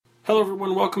Hello,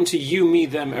 everyone. Welcome to You, Me,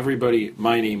 Them, Everybody.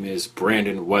 My name is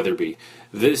Brandon Weatherby.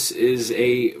 This is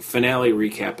a finale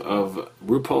recap of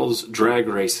RuPaul's Drag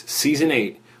Race Season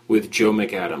 8 with Joe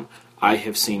McAdam. I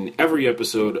have seen every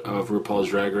episode of RuPaul's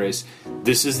Drag Race.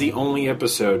 This is the only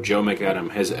episode Joe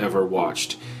McAdam has ever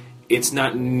watched. It's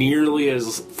not nearly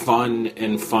as fun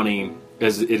and funny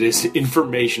as it is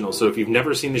informational, so if you've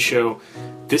never seen the show,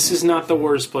 this is not the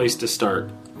worst place to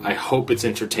start. I hope it's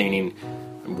entertaining.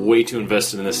 I'm way too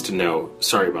invested in this to know.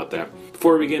 Sorry about that.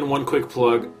 Before we begin, one quick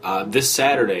plug. This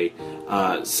Saturday,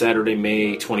 Saturday,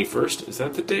 May 21st. Is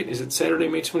that the date? Is it Saturday,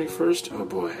 May 21st? Oh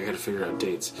boy, I gotta figure out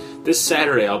dates. This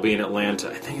Saturday, I'll be in Atlanta.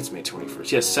 I think it's May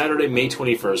 21st. Yes, Saturday, May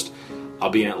 21st,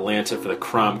 I'll be in Atlanta for the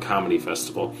Crom Comedy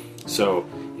Festival. So,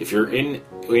 if you're in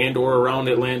and or around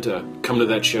Atlanta, come to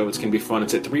that show. It's gonna be fun.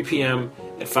 It's at 3 p.m.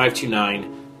 at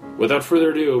 529. Without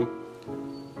further ado,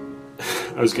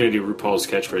 I was going to do RuPaul's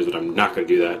catchphrase, but I'm not going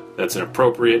to do that. That's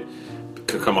inappropriate. It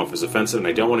could come off as offensive, and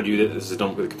I don't want to do that. This is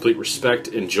done with complete respect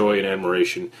and joy and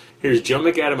admiration. Here's Joe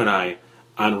McAdam and I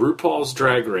on RuPaul's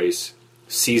Drag Race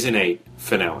Season 8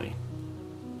 finale.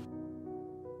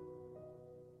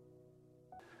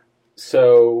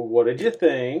 So, what did you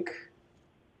think?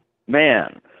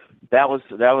 Man, that was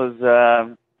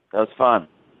fun.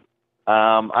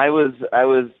 I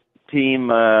was team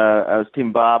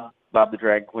Bob the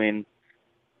drag queen.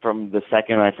 From the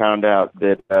second I found out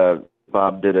that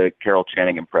Bob did a Carol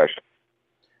Channing impression.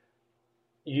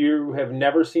 You have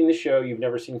never seen the show? You've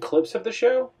never seen clips of the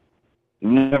show?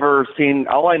 Never seen.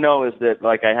 All I know is that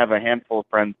I have a handful of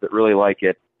friends that really like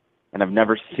it, and I've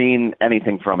never seen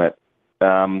anything from it.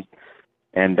 And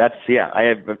that's I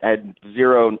have had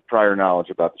zero prior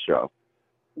knowledge about the show.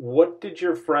 What did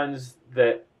your friends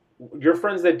that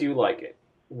do like it?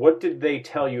 What did they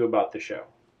tell you about the show?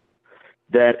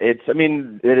 That it's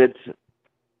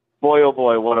boy, oh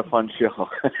boy, what a fun show.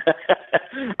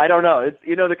 I don't know. It's,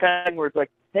 the kind of thing where it's like,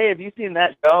 hey, have you seen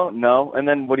that show? No. And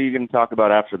then what are you going to talk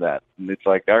about after that? And it's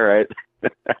like, all right.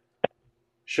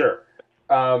 Sure.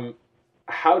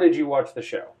 How did you watch the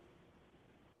show?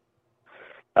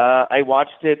 I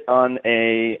watched it on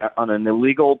an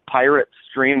illegal pirate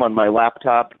stream on my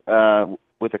laptop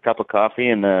with a cup of coffee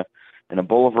and a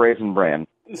bowl of Raisin Bran.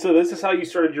 So this is how you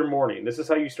started your morning. This is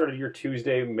how you started your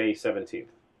Tuesday, May 17th.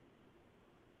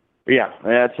 Yeah,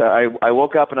 that's. I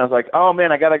woke up and I was like, oh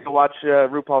man, I gotta go watch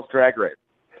RuPaul's Drag Race.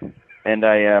 And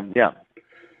yeah.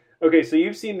 Okay, so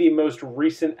you've seen the most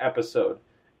recent episode,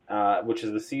 which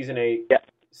is the season 8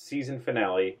 season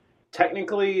finale.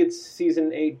 Technically, it's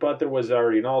season 8, but there was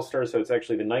already an All-Star, so it's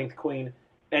actually the 9th queen.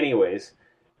 Anyways,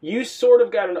 you sort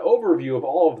of got an overview of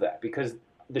all of that because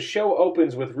the show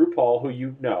opens with RuPaul, who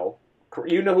you know.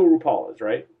 You know who RuPaul is,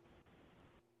 right?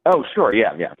 Oh, sure,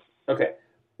 yeah. Okay,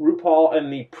 RuPaul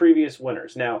and the previous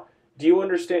winners. Now, do you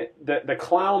understand the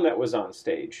clown that was on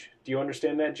stage? Do you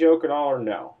understand that joke at all, or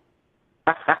no?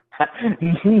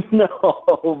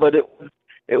 No, but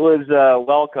it was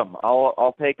welcome.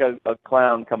 I'll take a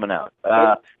clown coming out.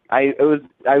 I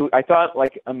thought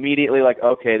immediately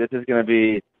okay, this is going to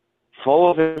be full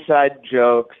of inside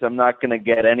jokes. I'm not going to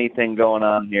get anything going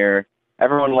on here.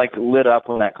 Everyone lit up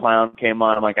when that clown came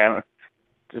on. I'm like, I don't,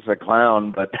 just a clown,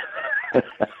 but.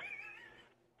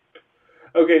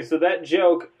 Okay, so that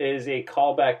joke is a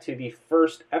callback to the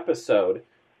first episode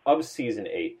of season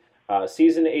 8.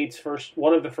 Season 8's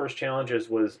one of the first challenges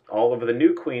was all of the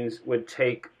new queens would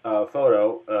take a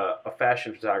photo, a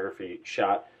fashion photography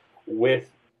shot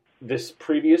with this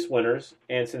previous winners,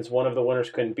 and since one of the winners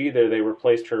couldn't be there, they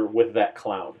replaced her with that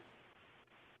clown.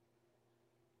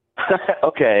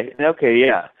 Okay,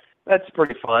 yeah. That's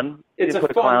pretty fun. It's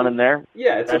put a clown in there.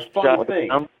 Yeah, it's a fun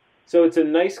thing. So it's a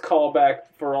nice callback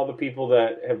for all the people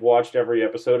that have watched every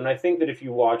episode, and I think that if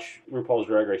you watch RuPaul's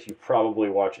Drag Race, you probably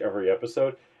watch every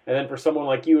episode. And then for someone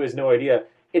like you who has no idea,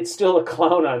 it's still a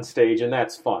clown on stage, and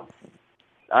that's fun.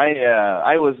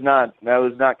 I was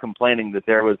not complaining that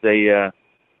there was a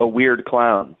weird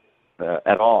clown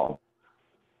at all.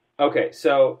 Okay,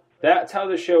 so that's how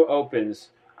the show opens.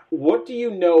 What do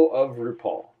you know of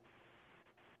RuPaul?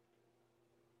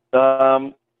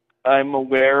 I'm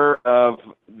aware of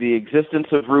the existence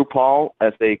of RuPaul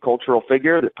as a cultural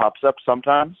figure that pops up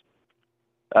sometimes.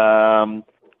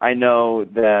 I know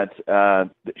that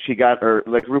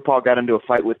RuPaul got into a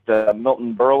fight with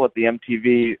Milton Berle at the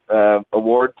MTV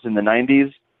Awards in the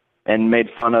 90s and made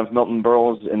fun of Milton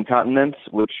Berle's incontinence,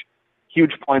 which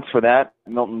huge points for that.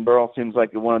 Milton Berle seems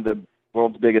like one of the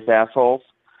world's biggest assholes.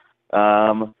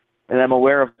 And I'm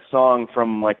aware of a song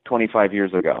from 25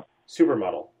 years ago.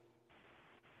 Supermodel.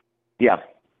 Yeah.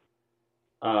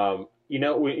 You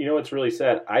know what's really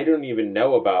sad? I don't even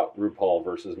know about RuPaul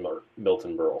versus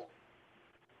Milton Berle.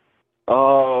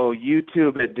 Oh,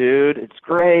 YouTube it, dude. It's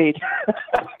great.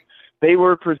 They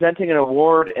were presenting an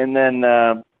award, and then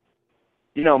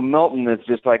Milton is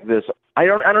just like this. I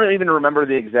don't even remember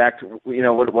the exact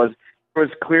what it was. There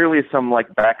was clearly some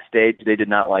like backstage they did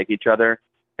not like each other,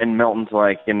 and Milton's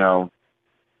like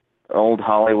old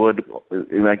Hollywood,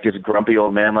 like just grumpy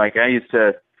old man. Like, I used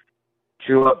to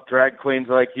chew up drag queens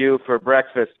like you for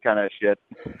breakfast, kind of shit.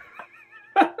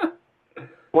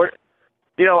 Or,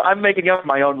 I'm making up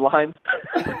my own lines.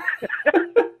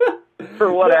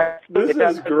 For what this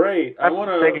is great. I want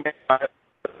to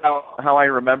how I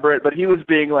remember it, but he was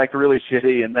being like really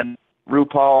shitty, and then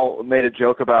RuPaul made a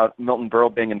joke about Milton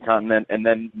Berle being incontinent, and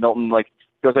then Milton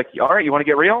goes like, "All right, you want to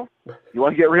get real? You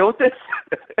want to get real with this?"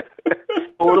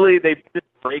 Totally, they just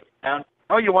break down.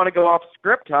 Oh, you want to go off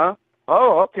script, huh?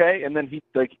 Oh, okay. And then he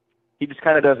just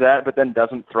kind of does that, but then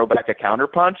doesn't throw back a counter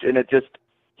punch, and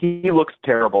he looks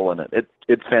terrible in it.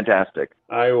 It's fantastic.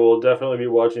 I will definitely be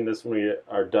watching this when we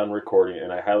are done recording,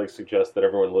 and I highly suggest that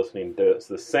everyone listening does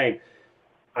the same.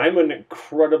 I'm an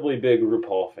incredibly big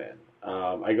RuPaul fan.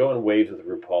 I go in waves with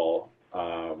RuPaul.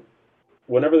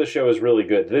 Whenever the show is really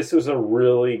good, this was a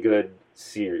really good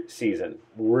season.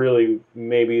 Really,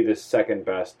 maybe the second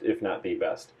best, if not the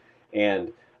best.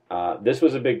 And this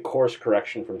was a big course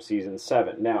correction from season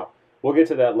 7. Now, we'll get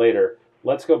to that later.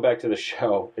 Let's go back to the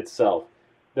show itself.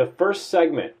 The first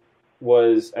segment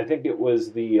was, I think it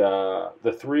was the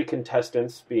 3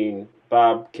 contestants being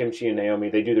Bob, Kimchi, and Naomi.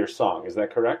 They do their song. Is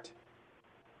that correct?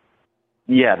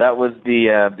 Yeah, that was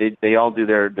they all do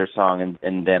their song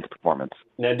and dance performance.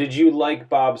 Now, did you like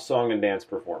Bob's song and dance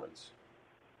performance?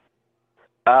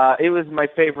 It was my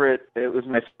favorite. It was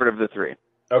my favorite of the 3.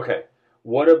 Okay.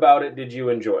 What about it did you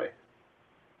enjoy?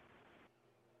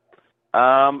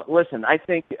 Listen, I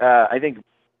think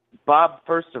Bob,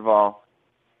 first of all,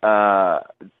 out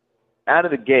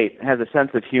of the gate, has a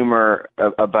sense of humor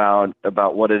about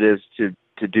what it is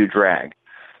to do drag.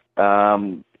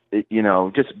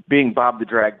 Just being Bob the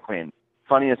drag queen,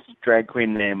 funniest drag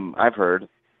queen name I've heard.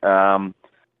 And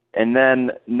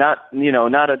then not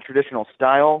a traditional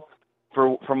style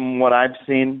from what I've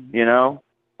seen,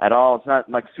 at all. It's not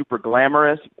like super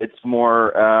glamorous. It's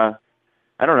more,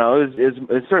 I don't know.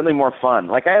 It's certainly more fun.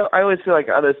 Like I always feel like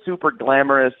the super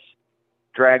glamorous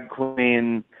drag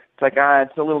queen, it's like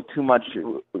it's a little too much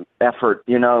effort.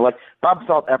 Like Bob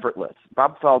felt effortless.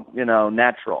 Bob felt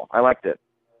natural. I liked it.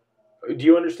 Do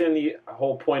you understand the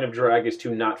whole point of drag is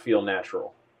to not feel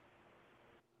natural?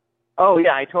 Oh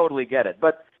yeah, I totally get it.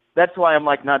 But that's why I'm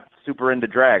like not super into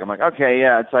drag. I'm like, okay,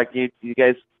 yeah, it's like you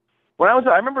guys.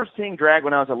 I remember seeing drag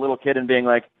when I was a little kid and being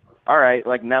like, all right,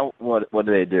 like now what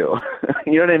do they do?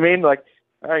 You know what I mean? Like,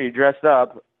 all right, you dressed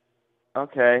up,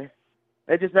 okay.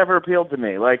 It just never appealed to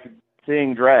me, like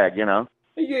seeing drag. I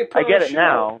get it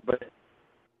now, but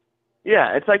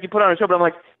yeah, it's like you put on a show, but I'm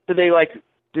like, do they?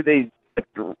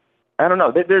 I don't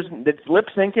know. It's lip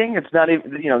syncing. It's not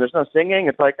even, there's no singing.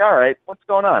 It's like, all right, what's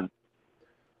going on?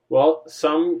 Well,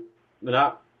 some,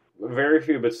 not very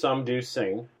few, but some do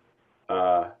sing.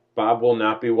 Bob will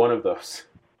not be one of those.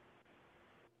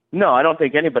 No, I don't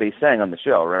think anybody sang on the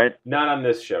show, right? Not on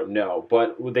this show, no.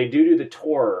 But they do the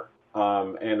tour,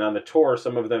 and on the tour,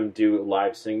 some of them do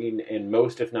live singing, and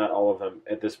most, if not all of them,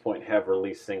 at this point have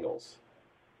released singles.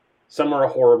 Some are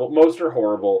horrible. Most are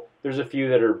horrible. There's a few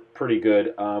that are pretty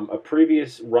good. A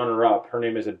previous runner-up, her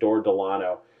name is Adore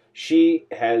Delano. She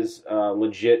has a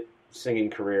legit singing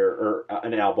career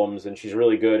in albums, and she's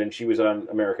really good. And she was on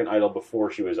American Idol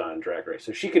before she was on Drag Race,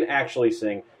 so she can actually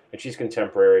sing, and she's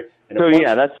contemporary. And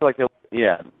that's like a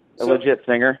legit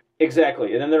singer.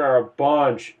 Exactly. And then there are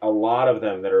a lot of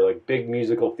them that are like big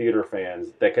musical theater fans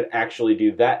that could actually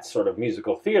do that sort of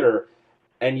musical theater,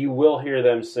 and you will hear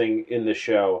them sing in the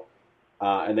show.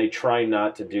 And they try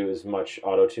not to do as much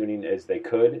auto-tuning as they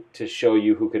could to show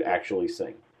you who could actually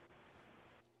sing.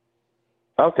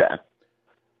 Okay.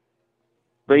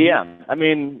 But yeah, I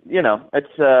mean,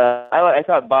 it's I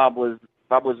thought Bob was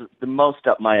the most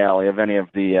up my alley of any of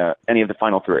the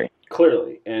final 3.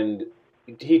 Clearly, and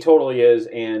he totally is,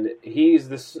 and he's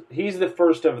the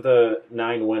first of the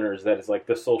 9 winners that is like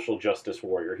the social justice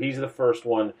warrior. He's the first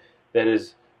one that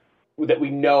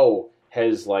we know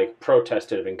has like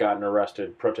protested and gotten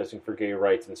arrested, protesting for gay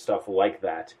rights and stuff like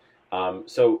that.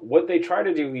 So what they try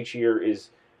to do each year is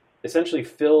essentially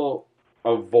fill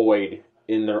a void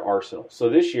in their arsenal. So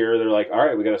this year they're like, all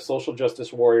right, we got a social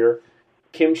justice warrior.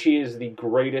 Kimchi is the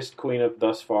greatest queen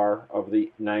thus far of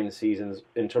the 9 seasons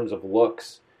in terms of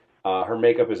looks. Her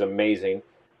makeup is amazing,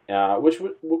 which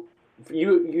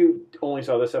you only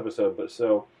saw this episode, but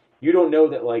so you don't know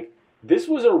that like This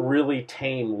was a really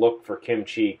tame look for Kim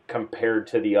Chi compared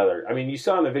to the other. I mean, you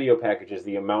saw in the video packages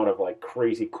the amount of like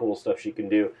crazy cool stuff she can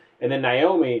do. And then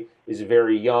Naomi is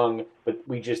very young, but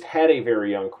we just had a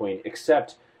very young queen,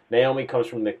 except Naomi comes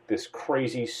from this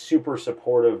crazy, super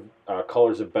supportive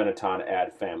Colors of Benetton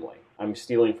ad family. I'm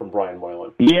stealing from Brian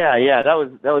Moylan. Yeah, that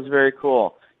was very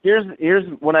cool. Here's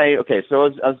when I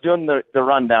was doing the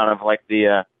rundown of like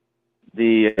the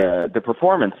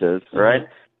performances, right?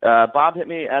 Bob hit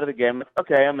me out of the game.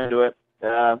 Okay, I'm into it.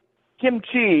 Kim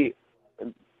Chi,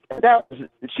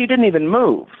 she didn't even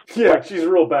move. Yeah, she's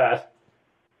real bad.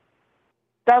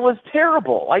 That was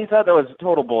terrible. I thought that was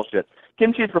total bullshit.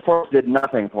 Kim Chi's performance did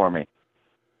nothing for me.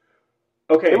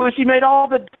 Okay. She made all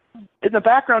the in the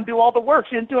background do all the work.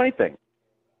 She didn't do anything.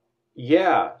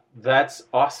 Yeah, that's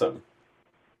awesome.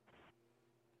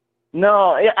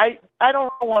 No, I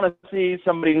don't want to see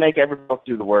somebody make everybody else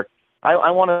do the work.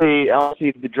 I want to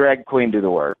see the drag queen do the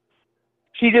work.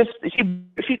 She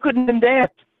couldn't even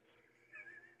dance.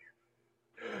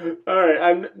 All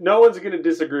right, no one's going to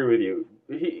disagree with you.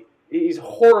 He's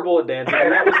horrible at dancing,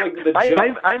 and that was like the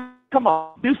joke. Come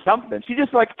on, do something. She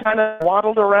just like kind of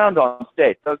waddled around on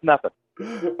stage. That was nothing.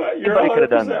 You're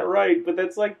 100% right, but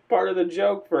that's like part of the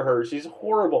joke for her. She's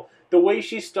horrible. The way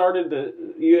she started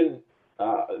the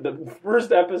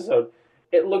first episode,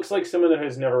 it looks like someone that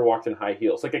has never walked in high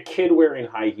heels, like a kid wearing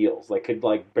high heels, like could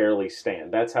like barely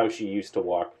stand. That's how she used to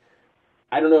walk.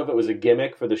 I don't know if it was a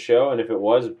gimmick for the show, and if it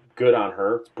was, good on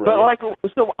her. It's brilliant.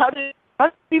 But so how did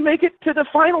she make it to the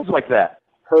finals like that?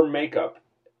 Her makeup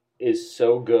is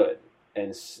so good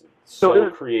and so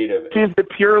creative. She's the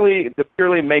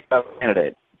purely makeup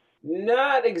candidate.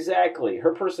 Not exactly.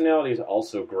 Her personality is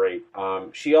also great.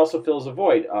 She also fills a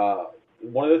void.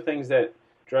 One of the things that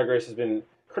Drag Race has been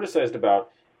criticized about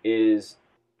is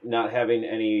not having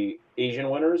any Asian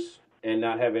winners and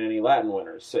not having any Latin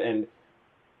winners. And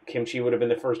Kim Chi would have been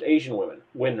the first Asian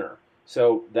winner.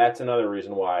 So that's another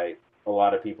reason why a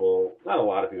lot of people, not a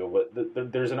lot of people,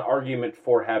 but there's an argument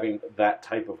for having that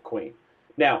type of queen.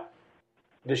 Now,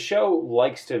 the show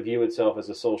likes to view itself as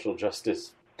a social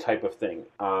justice type of thing.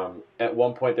 At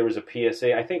one point, there was a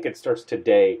PSA. I think it starts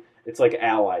today. It's like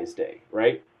Allies Day,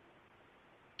 right?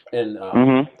 And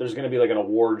there's going to be like an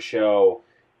award show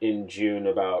in June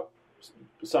about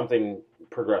something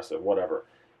progressive, whatever.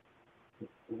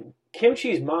 Kim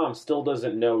Chi's mom still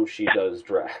doesn't know she does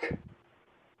drag.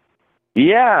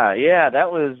 Yeah,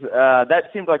 that was that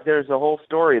seemed like there's a whole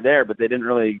story there, but they didn't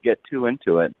really get too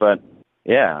into it. But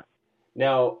yeah.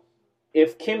 Now,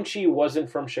 if Kim Chi wasn't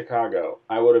from Chicago,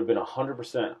 I would have been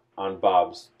 100% on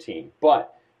Bob's team.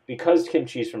 But because Kim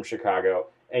Chi's from Chicago,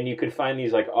 and you could find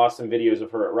these like awesome videos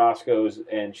of her at Roscoe's,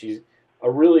 and she's a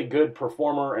really good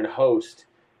performer and host,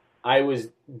 I was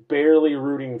barely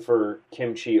rooting for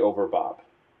Kim Chi over Bob.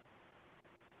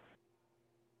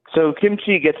 So Kim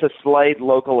Chi gets a slight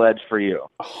local edge for you.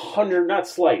 100, not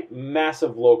slight,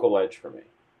 massive local edge for me.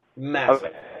 Massive.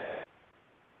 Okay.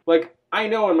 Like, I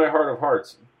know in my heart of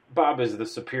hearts, Bob is the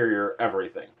superior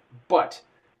everything. But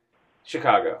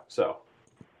Chicago, so.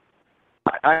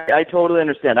 I totally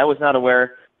understand. I was not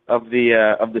aware of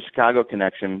the Chicago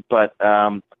connection, but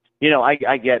I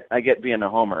get being a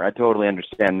homer. I totally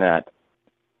understand that.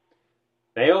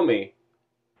 Naomi.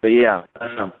 But yeah,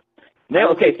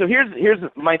 okay, so here's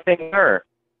my thing with her.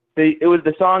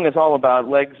 The song is all about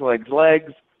legs,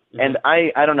 mm-hmm. And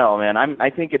I don't know, man. I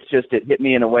think it hit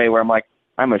me in a way where I'm like,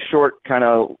 I'm a short, kind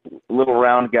of little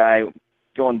round guy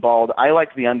going bald. I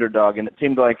like the underdog, and it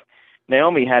seemed like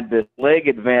Naomi had this leg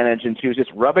advantage, and she was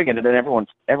just rubbing it in everyone's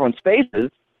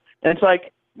faces. And it's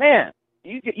like, man,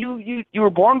 you were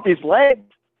born with these legs,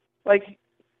 like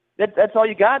that's all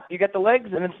you got. You got the legs,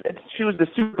 and she was the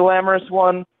super glamorous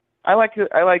one. I like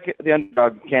the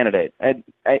underdog candidate, and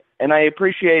I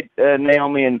appreciate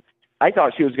Naomi, and I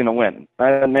thought she was going to win.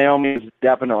 Naomi's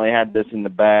definitely had this in the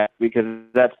bag because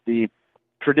that's the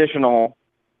traditional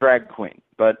drag queen.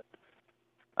 But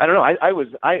I don't know.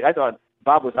 I thought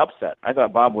Bob was upset. I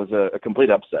thought Bob was a complete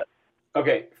upset.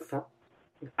 Okay,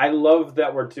 I love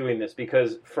that we're doing this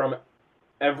because from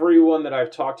everyone that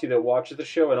I've talked to that watches the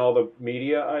show and all the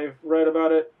media I've read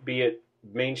about it, be it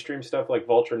mainstream stuff like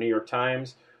Vulture, New York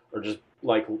Times, or just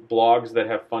like blogs that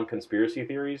have fun conspiracy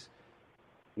theories,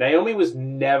 Naomi was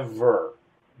never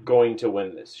going to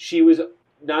win this. She was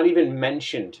not even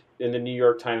mentioned in the New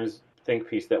York Times think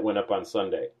piece that went up on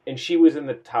Sunday, and she was in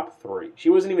the top 3. She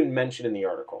wasn't even mentioned in the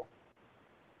article.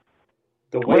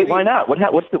 Wait, why not?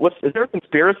 Is there a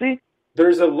conspiracy?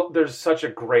 There's such a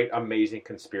great, amazing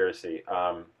conspiracy.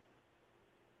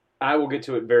 I will get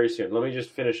to it very soon. Let me just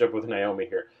finish up with Naomi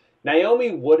here. Naomi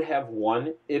would have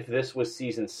won if this was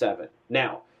season 7.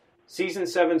 Now, Season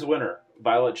 7's winner,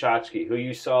 Violet Chachki, who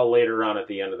you saw later on at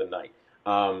the end of the night.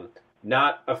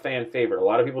 Not a fan favorite. A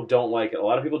lot of people don't like it. A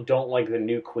lot of people don't like the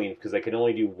new queen because they can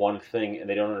only do one thing and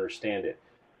they don't understand it.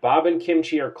 Bob and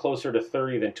Kimchi are closer to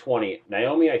 30 than 20.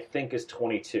 Naomi, I think, is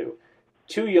 22.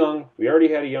 Too young. We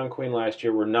already had a young queen last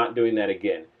year. We're not doing that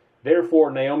again.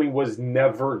 Therefore, Naomi was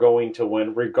never going to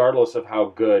win, regardless of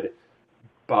how good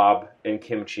Bob and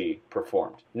Kimchi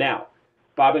performed. Now,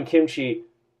 Bob and Kimchi,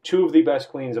 two of the best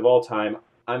queens of all time.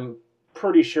 I'm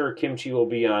pretty sure Kimchi will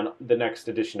be on the next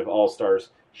edition of All Stars.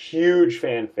 Huge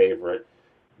fan favorite.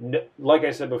 No, like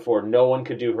I said before, no one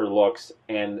could do her looks,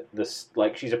 and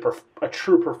she's a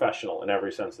true professional in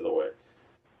every sense of the word.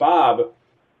 Bob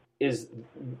is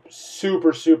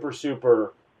super, super,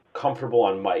 super comfortable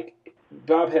on mic.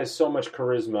 Bob has so much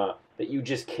charisma that you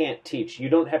just can't teach. You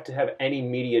don't have to have any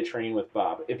media training with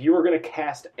Bob. If you were going to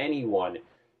cast anyone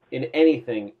in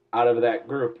anything out of that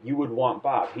group, you would want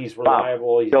Bob. He's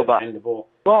reliable. He's dependable.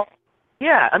 Well,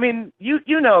 yeah. I mean,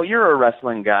 you know, you're a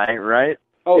wrestling guy, right?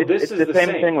 Oh, it's the same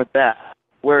thing with that,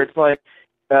 where it's like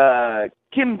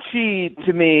Kimchi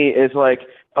to me is like,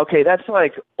 okay, that's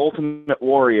like Ultimate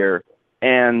Warrior,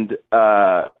 and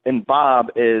Bob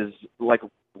is like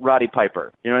Roddy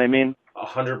Piper. You know what I mean?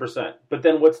 100%. But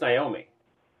then what's Naomi?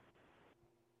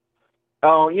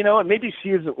 Oh, you know what? Maybe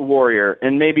she's a warrior,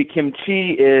 and maybe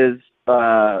Kimchi is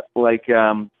let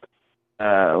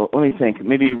me think.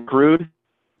 Maybe Rude.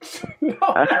 No.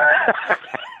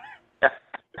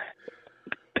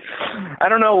 I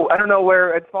don't know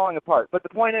where it's falling apart. But the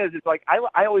point is, it's like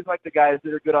I always like the guys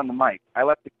that are good on the mic. I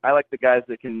like the guys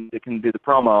that can do the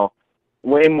promo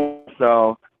way more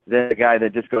so than the guy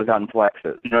that just goes out and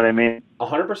flexes. You know what I mean?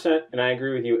 100%, and I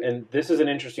agree with you. And this is an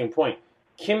interesting point.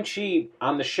 Kimchi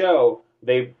on the show,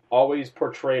 they've always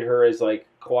portrayed her as like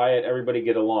quiet, everybody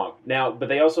get along. Now, but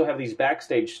they also have these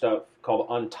backstage stuff called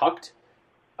Untucked,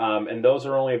 and those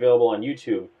are only available on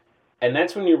YouTube. And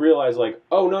that's when you realize, like,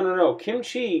 oh, no,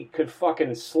 Kimchi could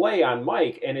fucking slay on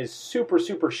mic and is super,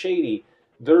 super shady.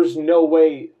 There's no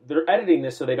way they're editing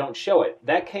this so they don't show it.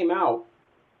 That came out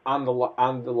on the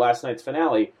last night's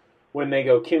finale when they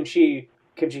go, Kimchi,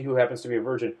 who happens to be a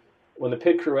virgin, when the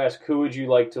pit crew asks, who would you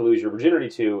like to lose your virginity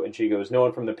to? And she goes, no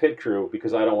one from the pit crew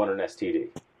because I don't want an STD.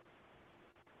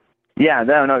 Yeah,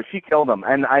 no, she killed him.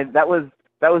 And that was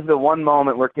the one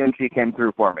moment where Kimchi came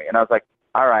through for me. And I was like,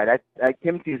 all right,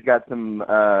 Kimchi's got some,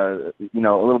 a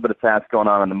little bit of sass going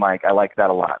on the mic. I like that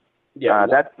a lot. Yeah,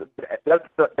 that's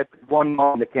one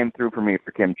moment that came through for me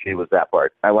for Kimchi was that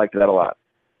part. I liked that a lot.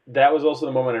 That was also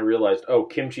the moment I realized, oh,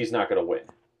 Kimchi's not going to win.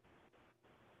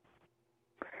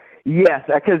 Yes,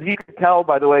 because you could tell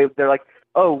by the way they're like,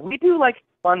 oh, we do like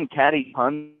fun catty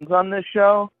puns on this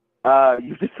show.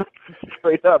 You just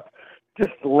straight up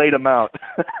just laid them out.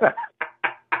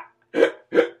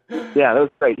 Yeah, that was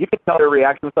great. You could tell their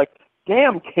reaction was like,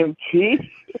 "Damn,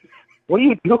 Kimchi, what are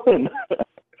you doing?"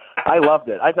 I loved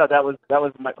it. I thought that was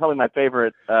probably my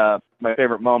favorite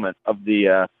moment of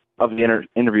the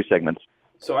interview segments.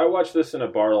 So I watched this in a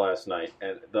bar last night,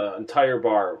 and the entire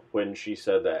bar, when she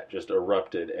said that, just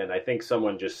erupted, and I think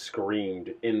someone just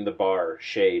screamed in the bar,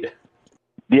 "Shade."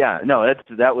 Yeah, no,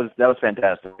 that was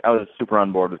fantastic. I was super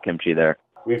on board with Kimchi there.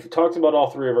 We've talked about all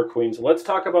three of our queens. Let's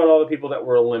talk about all the people that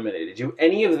were eliminated. Do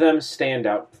any of them stand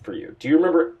out for you? Do you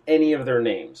remember any of their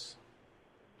names?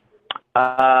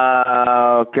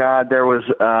 Oh God, there's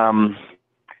a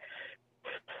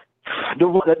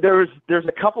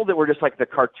couple that were just like the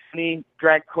cartoony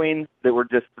drag queens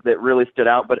that really stood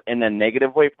out, but in a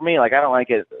negative way for me. Like I don't like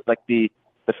it, like the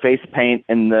face paint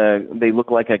and they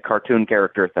look like a cartoon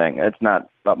character thing. It's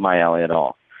not up my alley at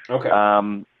all. Okay.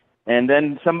 And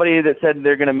then somebody that said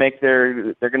they're gonna make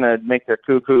their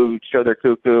cuckoo, show their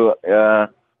cuckoo.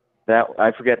 That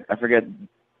I forget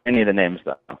any of the names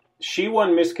though. She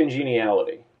won Miss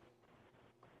Congeniality.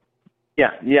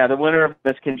 Yeah, the winner of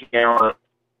Miss Congeniality.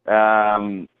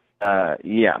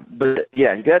 Yeah, but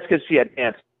yeah, that's because she had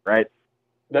cancer, right?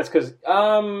 That's because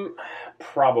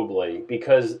probably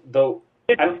because though.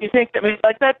 You think? I mean,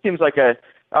 like that seems like all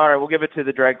right. We'll give it to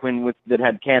the drag queen that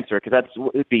had cancer because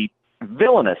it'd be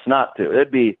villainous not to.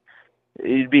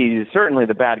 You'd be certainly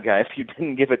the bad guy if you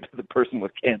didn't give it to the person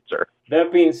with cancer.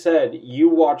 That being said, you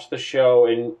watched the show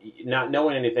and not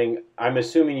knowing anything, I'm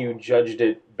assuming you judged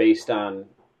it based on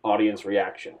audience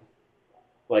reaction,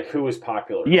 like who was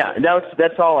popular. Yeah,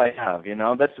 that's all I have.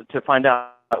 That's to find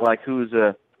out like who's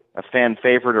a fan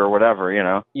favorite or whatever.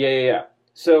 Yeah.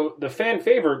 So the fan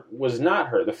favorite was not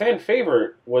her. The fan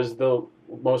favorite was the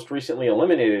most recently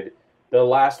eliminated. The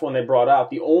last one they brought out,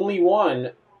 the only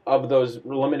one of those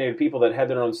eliminated people that had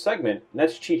their own segment, and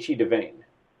that's Chi Chi DeVayne.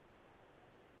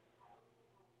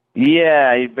 Yeah,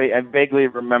 I vaguely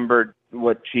remembered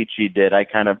what Chi Chi did. I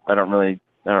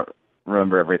don't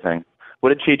remember everything. What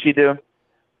did Chi Chi do?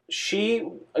 She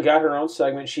got her own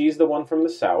segment. She's the one from the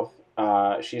South.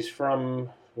 She's from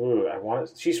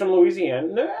she's from Louisiana,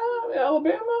 no,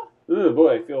 Alabama. Ooh,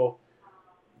 boy, I feel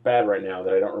bad right now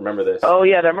that I don't remember this. Oh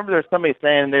yeah, I remember there was somebody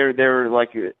saying they're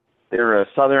like they're a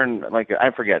southern, like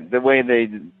I forget the way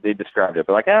they described it,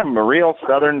 but like I'm a real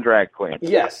southern drag queen.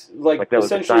 Yes, like Like that was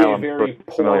the essentially style a I'm very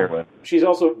familiar poor. with. She's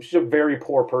a very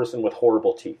poor person with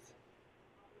horrible teeth.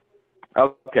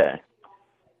 Okay.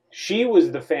 She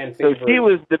was the fan So she favorite.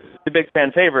 was the big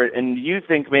fan favorite, and you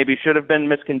think maybe should have been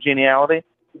Miss Congeniality?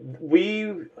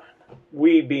 We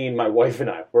we being my wife and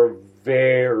I were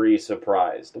very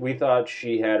surprised. We thought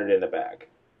she had it in the bag.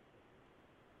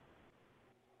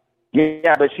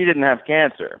 Yeah, but she didn't have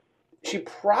cancer. She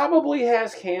probably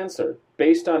has cancer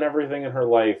based on everything in her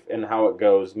life and how it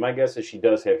goes. My guess is she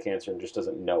does have cancer and just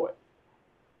doesn't know it.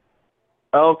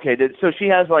 Okay, so she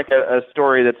has like a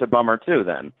story that's a bummer too,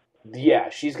 then. Yeah,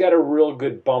 she's got a real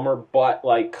good bummer, but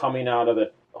like coming out of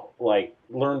the like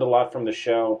learned a lot from the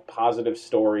show, positive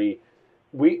story.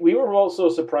 We were also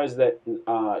surprised that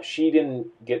she didn't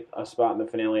get a spot in the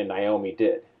finale and Naomi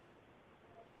did.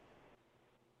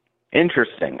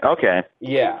 Interesting. Okay.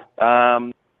 Yeah.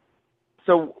 Um,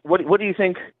 so what do you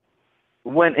think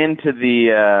went into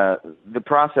the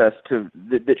process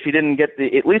that she didn't get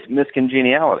the at least Miss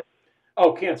Congeniality?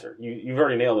 Oh, cancer. You've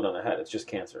already nailed it on the head. It's just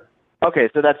cancer. Okay,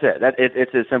 so that's it.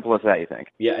 It's as simple as that. You think?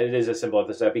 Yeah, it is as simple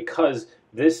as that because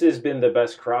this has been the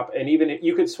best crop, and even if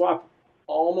you could swap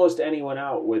almost anyone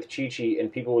out with Chi Chi,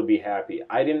 and people would be happy.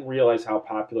 I didn't realize how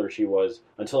popular she was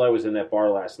until I was in that bar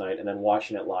last night, and then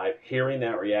watching it live, hearing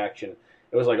that reaction.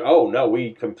 It was like, oh no,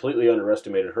 we completely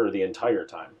underestimated her the entire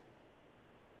time.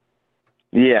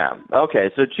 Yeah.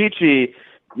 Okay. So Chi Chi,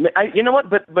 you know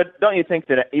what? But don't you think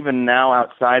that even now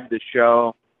outside the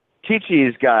show, Chi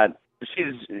Chi's got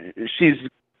she's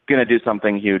gonna do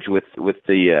something huge with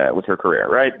her career,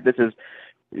 right?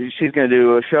 She's gonna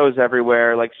do shows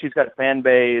everywhere. Like she's got a fan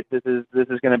base. This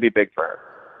is gonna be big for her.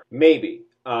 Maybe.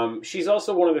 She's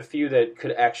also one of the few that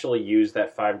could actually use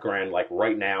that 5 grand like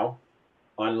right now,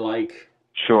 unlike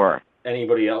Sure.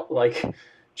 anybody else. Like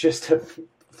just to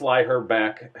fly her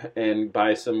back and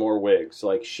buy some more wigs.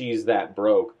 Like she's that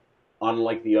broke,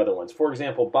 unlike the other ones. For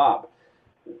example, Bob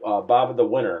the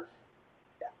winner,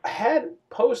 had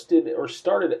posted or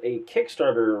started a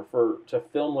Kickstarter to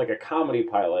film like a comedy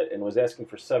pilot and was asking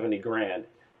for 70 grand. And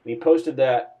he posted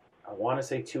that I want to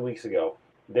say 2 weeks ago.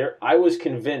 I was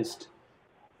convinced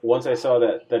once I saw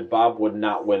that Bob would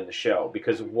not win the show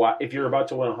because if you're about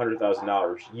to win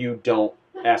 $100,000, you don't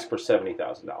ask for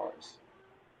 $70,000.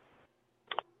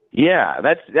 Yeah,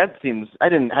 that seems. I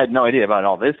had no idea about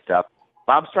all this stuff.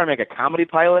 Bob's trying to make a comedy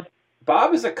pilot.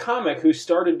 Bob is a comic who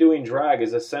started doing drag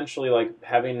is essentially like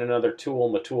having another tool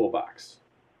in the toolbox.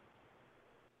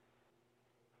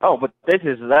 Oh, but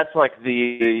that's like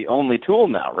the only tool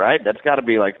now, right? That's got to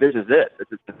be like this is it. This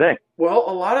is the thing. Well,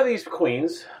 a lot of these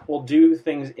queens will do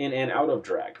things in and out of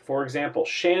drag. For example,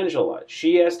 Shangela,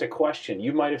 she asked a question.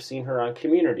 You might have seen her on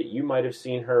Community. You might have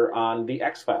seen her on The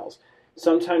X-Files.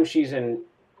 Sometimes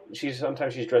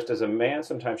sometimes she's dressed as a man,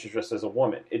 sometimes she's dressed as a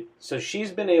woman. So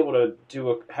she's been able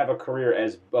to have a career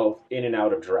as both in and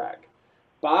out of drag.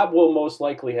 Bob will most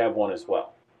likely have one as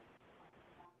well.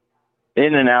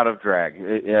 In and out of drag,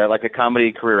 like a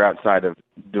comedy career outside of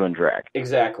doing drag.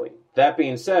 Exactly. That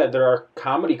being said, there are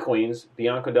comedy queens.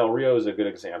 Bianca Del Rio is a good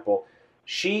example.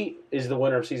 She is the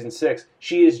winner of season 6.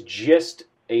 She is just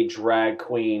a drag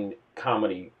queen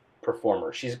comedy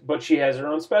performer. But she has her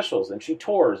own specials and she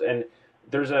tours. And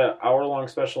there's a hour-long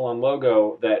special on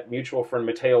Logo that mutual friend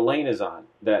Mateo Lane is on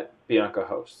that Bianca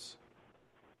hosts.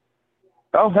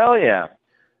 Oh, hell yeah.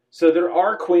 So there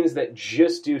are queens that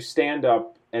just do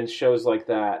stand-up and shows like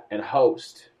that and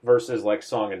host versus like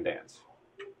song and dance.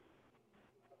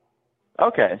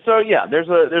 Okay, so yeah, there's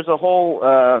a whole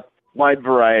wide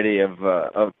variety of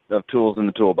tools in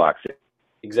the toolbox.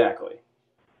 Exactly.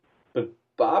 But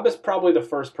Bob is probably the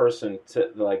first person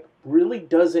to like really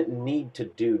doesn't need to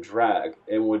do drag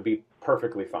and would be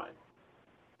perfectly fine.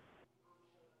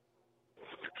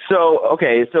 So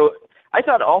okay, so I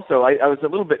thought also I was a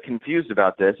little bit confused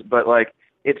about this, but like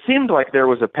it seemed like there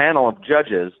was a panel of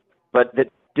judges, but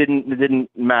that didn't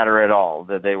matter at all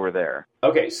that they were there.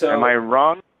 Okay, so am I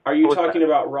wrong? Are you talking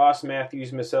about Ross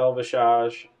Matthews, Michelle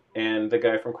Visage, and the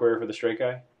guy from Queer for the Straight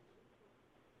Guy?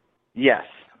 Yes.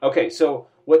 Okay, so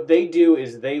what they do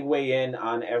is they weigh in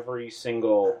on every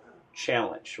single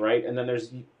challenge, right? And then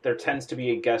there tends to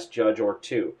be a guest judge or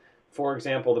two. For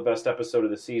example, the best episode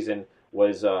of the season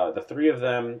was the three of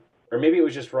them or maybe it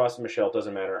was just Ross and Michelle. It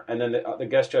doesn't matter. And then the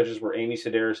guest judges were Amy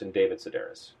Sedaris and David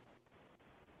Sedaris.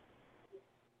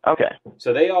 Okay.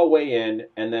 So they all weigh in,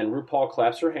 and then RuPaul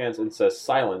claps her hands and says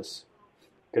silence,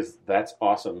 because that's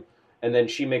awesome. And then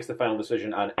she makes the final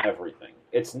decision on everything.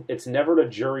 It's never a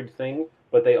juried thing,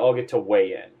 but they all get to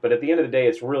weigh in. But at the end of the day,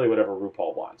 it's really whatever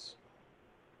RuPaul wants.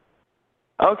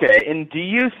 Okay, and do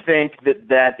you think that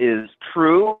that is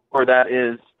true, or that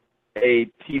is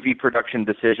a TV production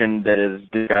decision that is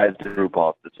disguised as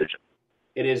RuPaul's decision?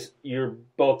 It is. You're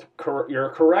both you're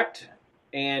correct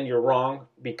and you're wrong,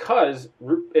 because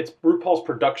it's RuPaul's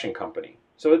production company.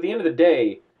 So at the end of the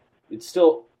day, it's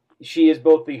still, she is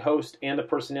both the host and the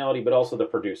personality, but also the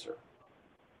producer.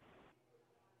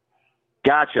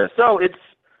 Gotcha. So it's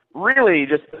really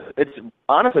just, it's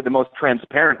honestly the most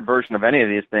transparent version of any of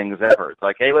these things ever. It's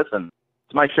like, hey, listen,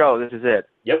 it's my show. This is it.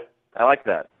 Yep. I like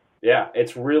that. Yeah,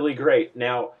 it's really great.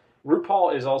 Now,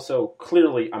 RuPaul is also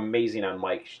clearly amazing on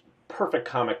mic. Perfect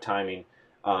comic timing.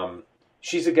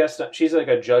 She's a guest. She's like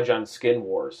a judge on Skin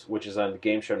Wars, which is on the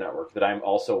Game Show Network, that I'm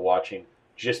also watching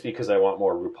just because I want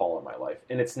more RuPaul in my life.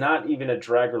 And it's not even a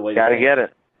drag related. Gotta get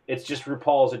it. It's just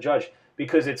RuPaul as a judge,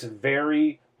 because it's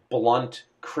very blunt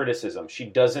criticism. She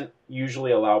doesn't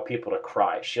usually allow people to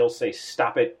cry. She'll say,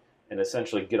 "Stop it," and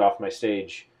essentially, "Get off my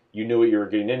stage. You knew what you were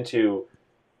getting into.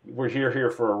 We're here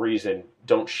for a reason.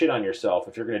 Don't shit on yourself.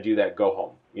 If you're going to do that, go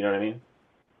home." You know what I mean?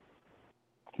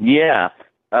 Yeah.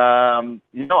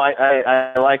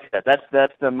 I like that.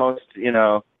 That's the most,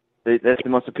 that's the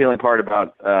most appealing part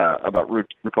about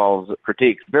RuPaul's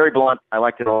critiques. Very blunt. I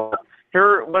liked it a lot.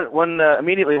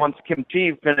 Immediately once Kim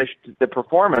Chi finished the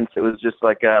performance, it was just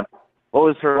like, what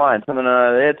was her line? Something,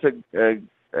 it's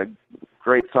a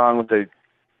great song with a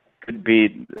good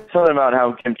beat. Something about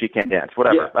how Kim Chi can't dance.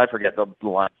 Whatever. Yeah. I forget the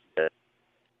line.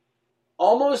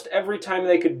 Almost every time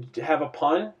they could have a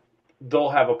pun,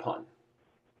 they'll have a pun.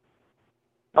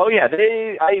 Oh yeah,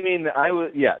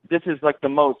 this is like the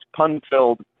most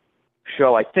pun-filled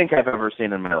show I think I've ever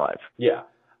seen in my life. Yeah.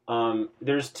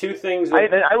 There's two things.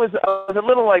 I was a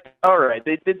little like, all right,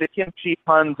 they did the kimchi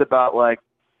puns about like,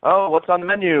 oh, what's on the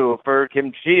menu for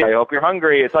kimchi? I hope you're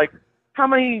hungry. It's like, how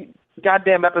many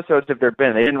goddamn episodes have there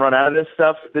been? They didn't run out of this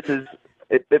stuff.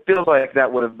 It feels like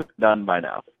that would have been done by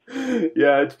now.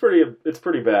 Yeah, it's pretty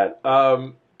bad.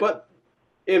 But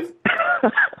if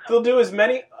they'll do as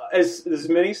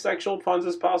many sexual puns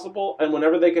as possible, and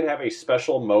whenever they could have a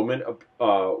special moment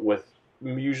with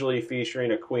usually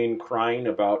featuring a queen crying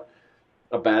about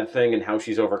a bad thing and how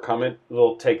she's overcome it,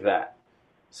 they'll take that.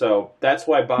 So that's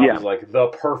why Bob is like the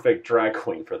perfect drag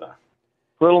queen for them.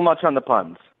 A little much on the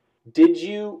puns. Did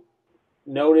you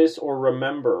notice or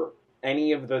remember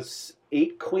any of the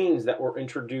 8 queens that were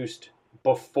introduced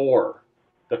before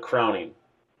the crowning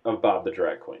of Bob the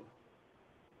Drag Queen?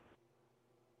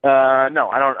 No,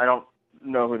 I don't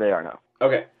know who they are now.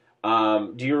 Okay.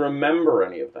 Do you remember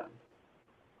any of them?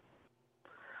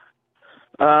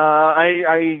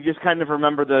 I just kind of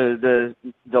remember the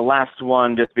last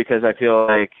one, just because I feel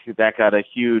like that got a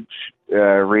huge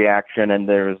reaction, and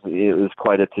it was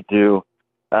quite a to-do.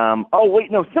 Oh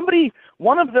wait, no,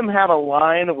 one of them had a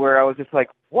line where I was just like,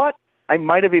 what? I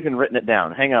might have even written it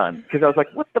down. Hang on, because I was like,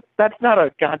 that's not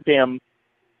a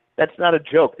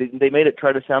joke. They made it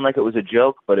try to sound like it was a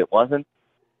joke, but it wasn't.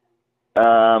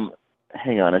 Hang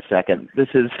on a second. This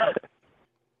is...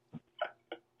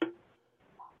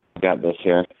 Got this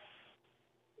here.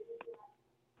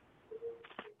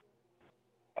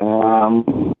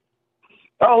 Oh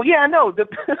yeah, no.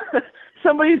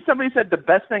 Somebody said the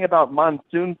best thing about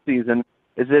monsoon season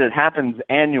is that it happens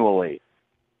annually.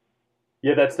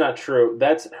 Yeah, that's not true.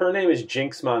 Her name is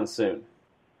Jinx Monsoon.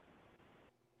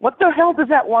 What the hell does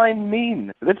that line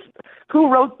mean?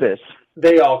 Who wrote this?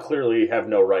 They all clearly have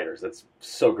no writers. That's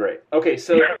so great. Okay,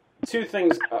 so 2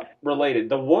 things related.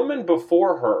 The woman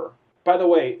before her, by the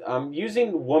way,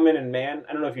 using woman and man,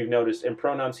 I don't know if you've noticed, in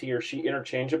pronouns he or she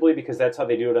interchangeably, because that's how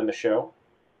they do it on the show.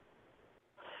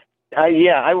 I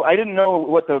didn't know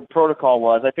what the protocol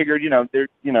was. I figured,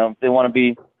 they want to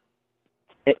be,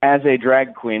 as a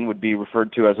drag queen, would be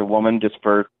referred to as a woman just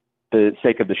for the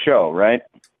sake of the show, right?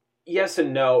 Yes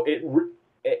and no.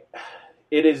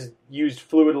 It is used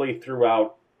fluidly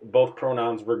throughout both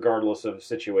pronouns, regardless of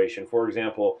situation. For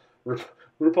example,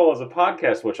 RuPaul has a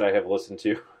podcast which I have listened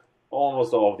to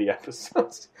almost all of the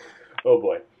episodes. Oh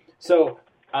boy! So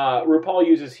RuPaul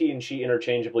uses he and she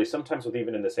interchangeably, sometimes with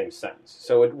even in the same sentence.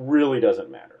 So it really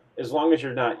doesn't matter, as long as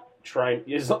you're not trying.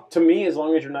 To me, as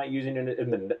long as you're not using it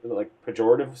in the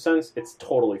pejorative sense, it's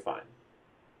totally fine.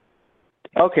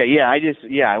 Okay,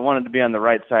 I wanted to be on the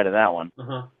right side of that one.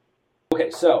 Uh-huh.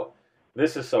 Okay, so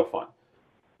this is so fun.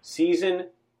 Season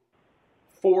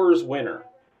 4's winner,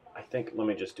 I think, let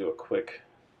me just do a quick,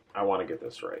 I want to get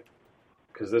this right,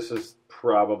 because this is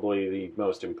probably the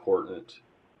most important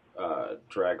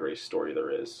Drag Race story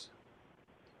there is.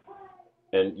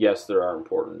 And yes, there are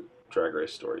important Drag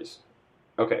Race stories.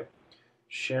 Okay.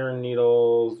 Sharon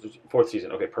Needles, 4th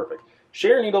season. Okay, perfect.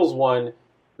 Sharon Needles won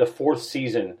the 4th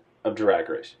season of Drag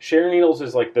Race. Sharon Needles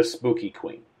is like the spooky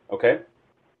queen, okay?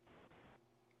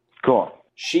 Cool.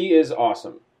 She is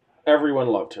awesome. Everyone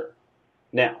loved her.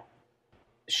 Now,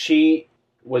 she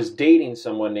was dating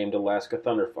someone named Alaska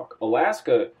Thunderfuck.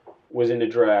 Alaska was into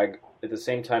drag at the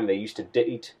same time they used to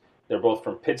date. They're both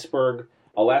from Pittsburgh.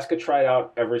 Alaska tried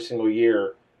out every single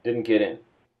year, didn't get in.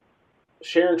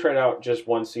 Sharon tried out just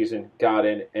one season, got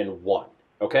in, and won.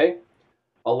 Okay?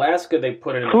 Alaska, they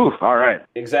put in... Oof, all right.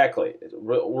 Exactly.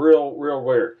 Real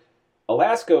weird.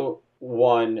 Alaska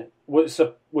won,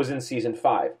 was in season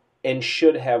 5, and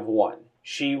should have won.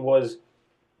 She was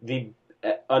she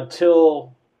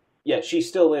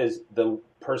still is the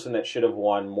person that should have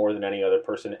won more than any other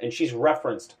person, and she's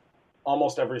referenced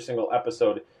almost every single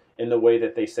episode in the way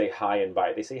that they say hi and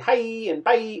bye. They say hi and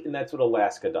bye, and that's what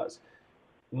Alaska does.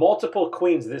 Multiple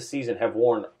queens this season have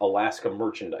worn Alaska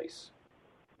merchandise.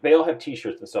 They all have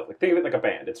t-shirts and stuff. Think of it like a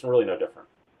band. It's really no different.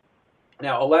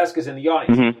 Now, Alaska's in the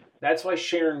audience. Mm-hmm. That's why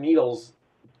Sharon Needles,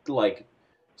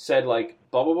 said, blah,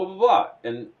 blah, blah, blah, blah.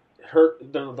 And her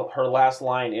last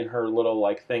line in her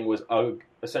little, thing was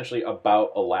essentially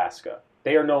about Alaska.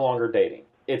 They are no longer dating.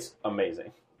 It's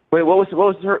amazing. Wait, what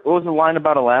was the line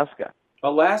about Alaska?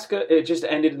 Alaska, it just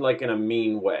ended, in a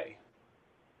mean way.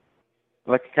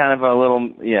 Like kind of a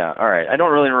little, yeah. All right, I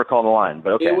don't really recall the line,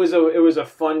 but okay. It was a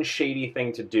fun, shady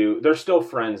thing to do. They're still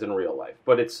friends in real life,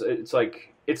 but it's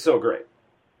so great.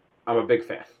 I'm a big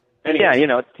fan. Anyways,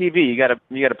 yeah, it's TV. You gotta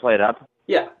play it up.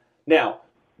 Yeah. Now,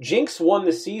 Jinx won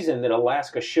the season that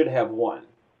Alaska should have won.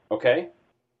 Okay.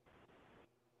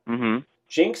 Mm-hmm.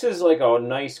 Jinx is like a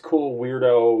nice, cool,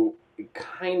 weirdo,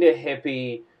 kind of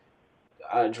hippie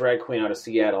drag queen out of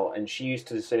Seattle, and she used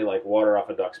to say water off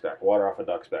a duck's back, water off a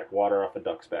duck's back, water off a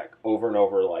duck's back, over and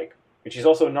over. And she's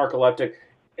also a narcoleptic.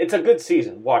 It's a good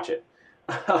season. Watch it.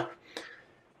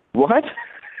 What?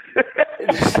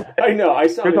 I know. I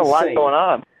sound There's insane. A lot going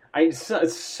on.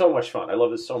 It's so much fun. I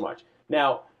love this so much.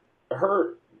 Now,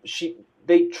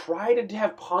 they try to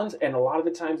have puns, and a lot of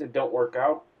the times it don't work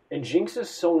out. And Jinx is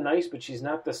so nice, but she's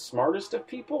not the smartest of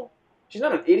people. She's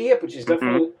not an idiot, but she's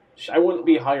definitely... Mm-hmm. I wouldn't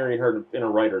be hiring her in a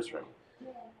writer's room.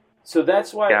 So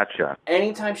that's why Gotcha.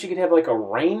 Anytime she could have a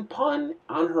rain pun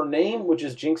on her name, which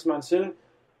is Jinx Monsoon,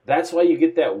 that's why you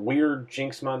get that weird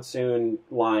Jinx Monsoon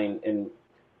line, and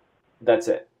that's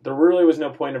it. There really was no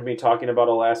point of me talking about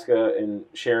Alaska and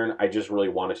Sharon. I just really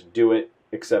wanted to do it,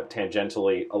 except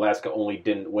tangentially, Alaska only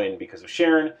didn't win because of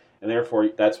Sharon, and therefore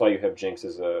that's why you have Jinx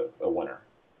as a winner.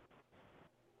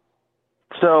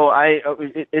 So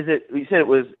you said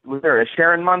was there a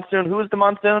Sharon Monsoon? Who was the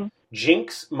Monsoon?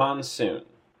 Jinx Monsoon.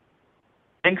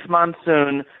 Jinx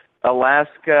Monsoon,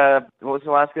 Alaska, what was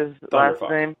Alaska's last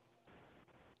name?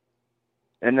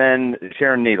 And then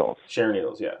Sharon Needles. Sharon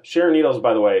Needles, yeah. Sharon Needles,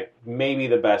 by the way, maybe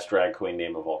the best drag queen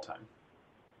name of all time.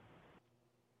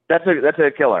 That's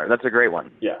a killer. That's a great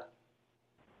one. Yeah.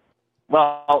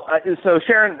 Well, so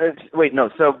Sharon,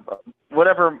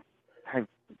 whatever,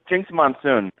 Jinx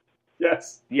Monsoon.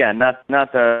 Yes. Yeah, not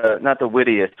the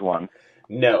wittiest one.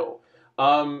 No.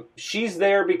 She's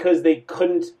there because they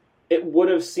couldn't. It would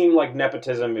have seemed like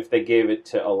nepotism if they gave it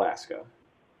to Alaska.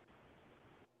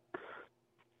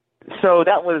 So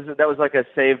that was like a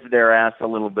save their ass a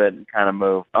little bit kind of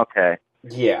move. Okay.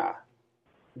 Yeah.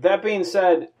 That being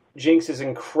said, Jinx is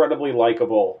incredibly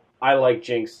likable. I like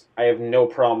Jinx. I have no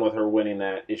problem with her winning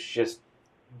that. It's just,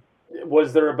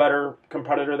 was there a better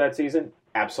competitor that season?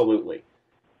 Absolutely.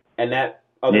 And that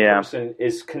other person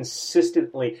is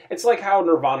consistently... It's like how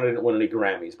Nirvana didn't win any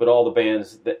Grammys, but all the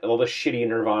shitty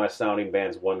Nirvana-sounding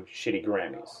bands won shitty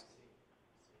Grammys.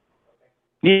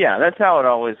 Yeah, that's how it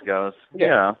always goes.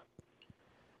 Yeah.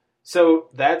 So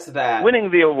that's that.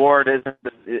 Winning the award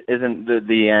isn't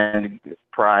the end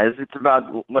prize. It's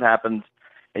about what happens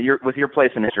with your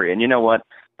place in history. And you know what?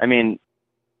 I mean,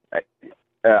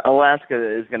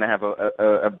 Alaska is going to have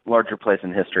a larger place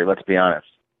in history, let's be honest.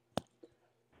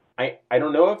 I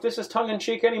don't know if this is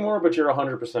tongue-in-cheek anymore, but you're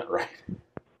 100% right.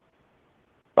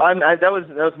 That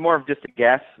was more of just a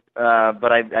guess, but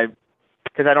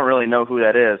because I don't really know who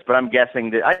that is, but I'm guessing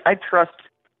that I trust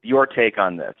your take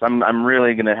on this. I'm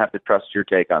really going to have to trust your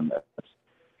take on this.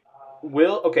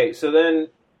 Okay, so then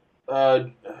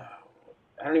I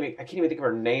can't even think of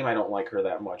her name. I don't like her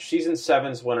that much. Season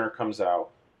 7's winner comes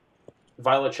out.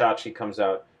 Violet Chachki comes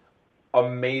out.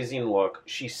 amazing look.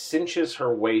 She cinches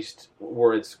her waist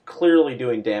where it's clearly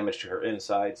doing damage to her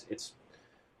insides. It's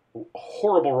a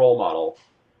horrible role model.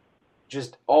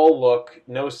 Just all look,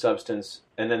 no substance,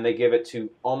 and then they give it to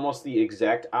almost the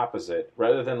exact opposite.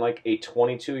 Rather than like a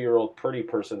 22-year-old pretty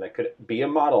person that could be a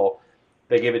model,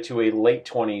 they give it to a late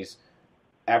 20s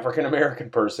African-American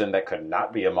person that could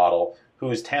not be a model,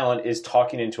 whose talent is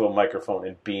talking into a microphone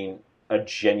and being a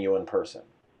genuine person.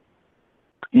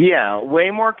 Yeah, way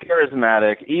more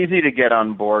charismatic, easy to get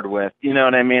on board with. You know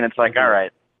what I mean? It's like, all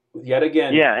right. Yet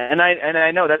again. Yeah, and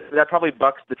I know that probably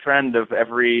bucks the trend of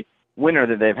every winner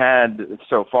that they've had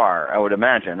so far, I would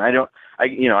imagine. I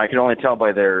can only tell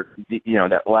by their,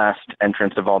 that last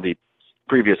entrance of all the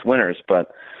previous winners,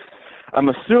 but I'm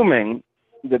assuming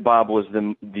that Bob was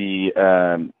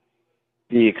the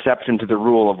exception to the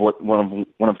rule of what one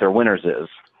of their winners is.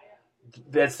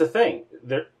 That's the thing.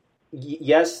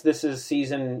 Yes, this is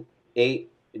season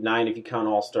 8, 9 if you count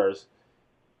All Stars,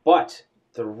 but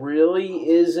there really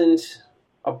isn't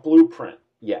a blueprint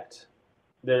yet.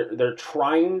 They're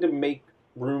trying to make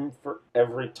room for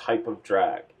every type of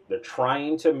drag. They're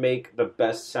trying to make the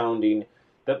best sounding,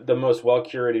 the most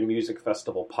well-curated music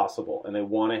festival possible, and they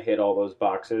want to hit all those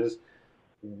boxes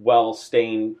while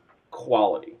staying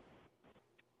quality.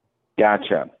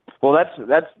 Gotcha. Well,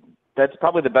 that's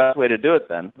probably the best way to do it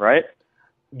then, right?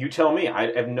 You tell me.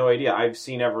 I have no idea. I've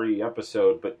seen every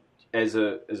episode, but as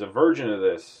a virgin of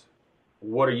this,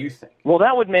 what do you think? Well,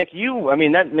 that makes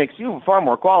you far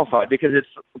more qualified, because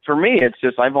for me, it's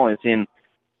just I've only seen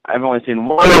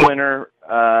one winner.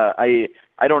 I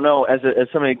don't know, as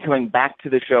somebody coming back to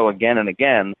the show again and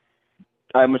again,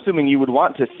 I'm assuming you would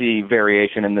want to see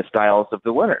variation in the styles of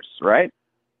the winners, right?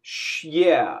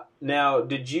 Yeah. Now,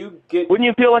 wouldn't you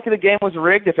feel like the game was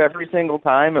rigged if every single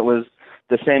time it was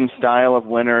the same style of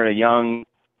winner, a young,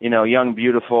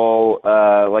 beautiful,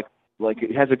 like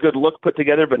it has a good look put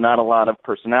together, but not a lot of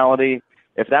personality?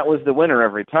 If that was the winner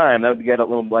every time, that would get a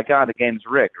little like, the game's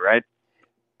rigged, right?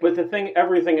 But the thing,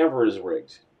 everything ever is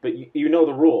rigged. But you know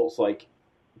the rules. Like,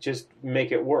 just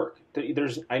make it work.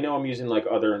 I know I'm using like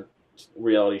other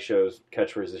reality shows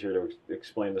catchphrases here to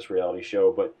explain this reality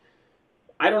show, but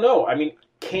I don't know. I mean,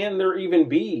 can there even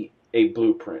be a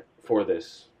blueprint for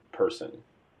this person?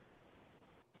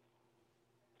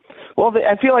 Well,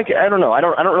 I feel like I don't know. I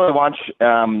don't really watch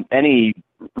any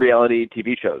reality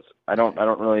TV shows. I don't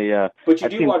really. But you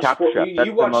do watch sports.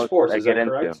 You watch sports. Is that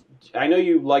correct? I know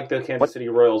you like the Kansas City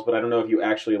Royals, but I don't know if you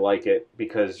actually like it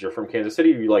because you're from Kansas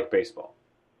City, or you like baseball.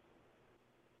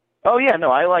 Oh yeah,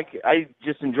 no, I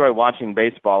just enjoy watching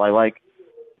baseball. I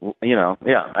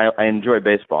enjoy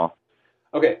baseball.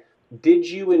 Okay, did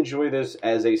you enjoy this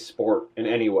as a sport in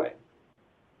any way?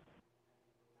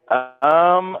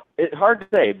 It's hard to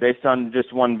say based on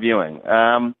just one viewing.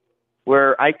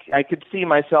 Where I could see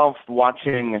myself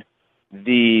watching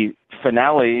the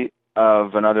finale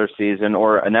of another season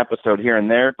or an episode here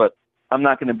and there, but I'm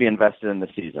not going to be invested in the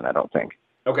season, I don't think.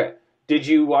 Okay. Did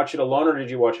you watch it alone, or did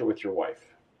you watch it with your wife?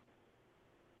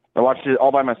 I watched it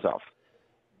all by myself.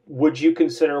 Would you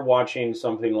consider watching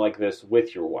something like this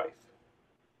with your wife?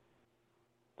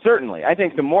 Certainly. I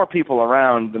think the more people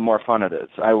around, the more fun it is.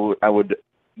 I would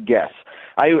guess.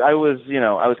 I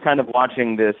was kind of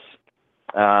watching this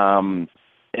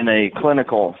in a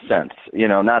clinical sense,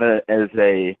 not as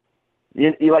a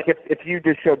like if you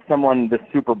just showed someone the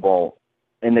Super Bowl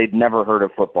and they'd never heard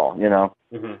of football,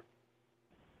 Mm-hmm.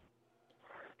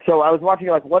 So I was watching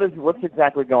what's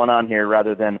exactly going on here,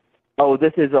 rather than, oh,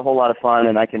 this is a whole lot of fun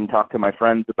and I can talk to my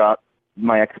friends about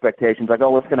my expectations, like, oh,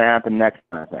 what's going to happen next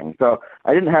kind of thing. So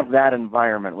I didn't have that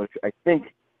environment, which I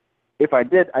think if I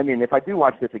do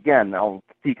watch this again, I'll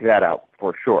seek that out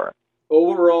for sure.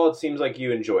 Overall, it seems like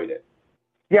you enjoyed it.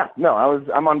 Yeah, no,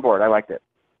 I'm on board. I liked it.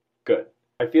 Good.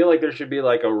 I feel like there should be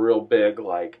like a real big,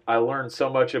 I learned so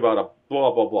much about a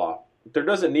blah, blah, blah. There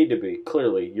doesn't need to be.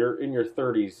 Clearly, you're in your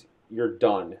 30s, you're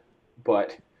done.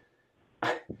 But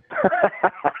that's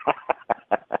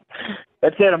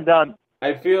it, I'm done.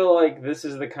 I feel like this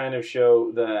is the kind of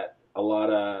show that a lot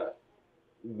of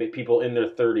people in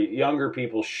their 30s, younger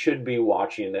people, should be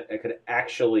watching, that it could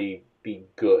actually be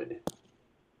good.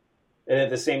 And at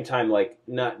the same time,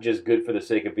 not just good for the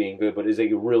sake of being good, but is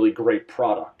a really great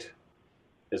product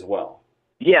as well.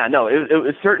 Yeah, no, it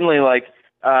was certainly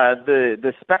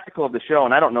the spectacle of the show,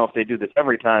 and I don't know if they do this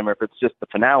every time or if it's just the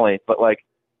finale, but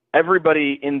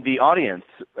everybody in the audience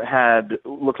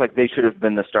looked like they should have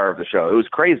been the star of the show. It was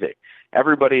crazy.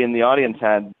 Everybody in the audience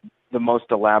had the most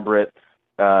elaborate,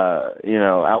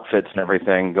 outfits and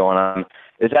everything going on.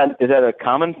 Is that a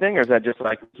common thing, or is that just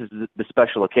this is the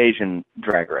special occasion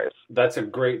drag race? That's a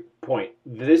great point.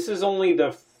 This is only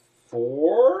the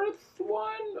fourth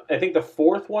one. I think the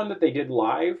fourth one that they did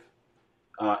live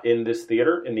in this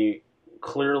theater, in the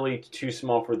clearly too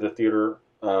small for the theater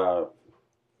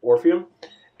Orpheum.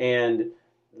 And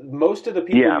most of the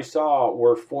people you saw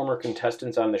were former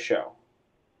contestants on the show.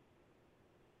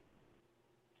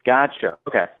 Gotcha.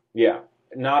 Okay. Yeah.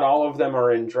 Not all of them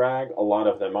are in drag. A lot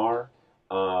of them are.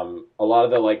 A lot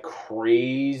of the like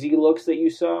crazy looks that you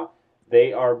saw,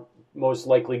 they are most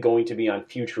likely going to be on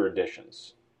future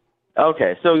editions.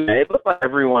 Okay, so it looked like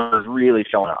everyone was really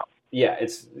showing up. Yeah,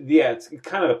 it's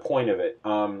kind of the point of it.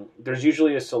 There's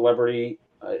usually a celebrity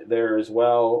there as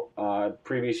well.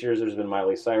 Previous years, there's been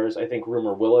Miley Cyrus. I think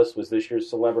Rumor Willis was this year's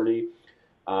celebrity.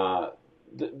 They're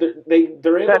able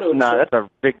to. That's a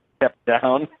big step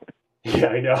down. Yeah,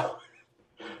 I know.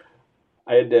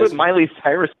 I had with Miley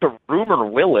Cyrus to Rumor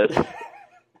Willis.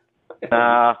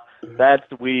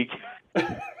 That's weak.